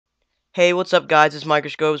Hey, what's up, guys? It's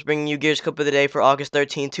Microscopes bringing you Gears Clip of the Day for August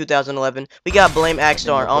 13th, 2011. We got Blame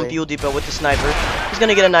Axstar on Fuel Depot with the sniper. He's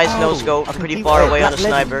gonna get a nice no-scope from pretty far away on a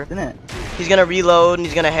sniper. He's gonna reload and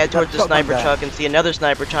he's gonna head towards the sniper truck and see another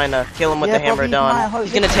sniper trying to kill him with the hammer done.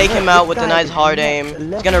 He's gonna take him out with a nice hard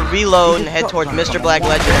aim. He's gonna reload and head towards Mr. Black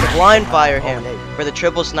Ledger and blind fire him for the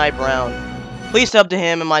triple snipe round. Please sub to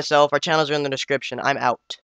him and myself. Our channels are in the description. I'm out.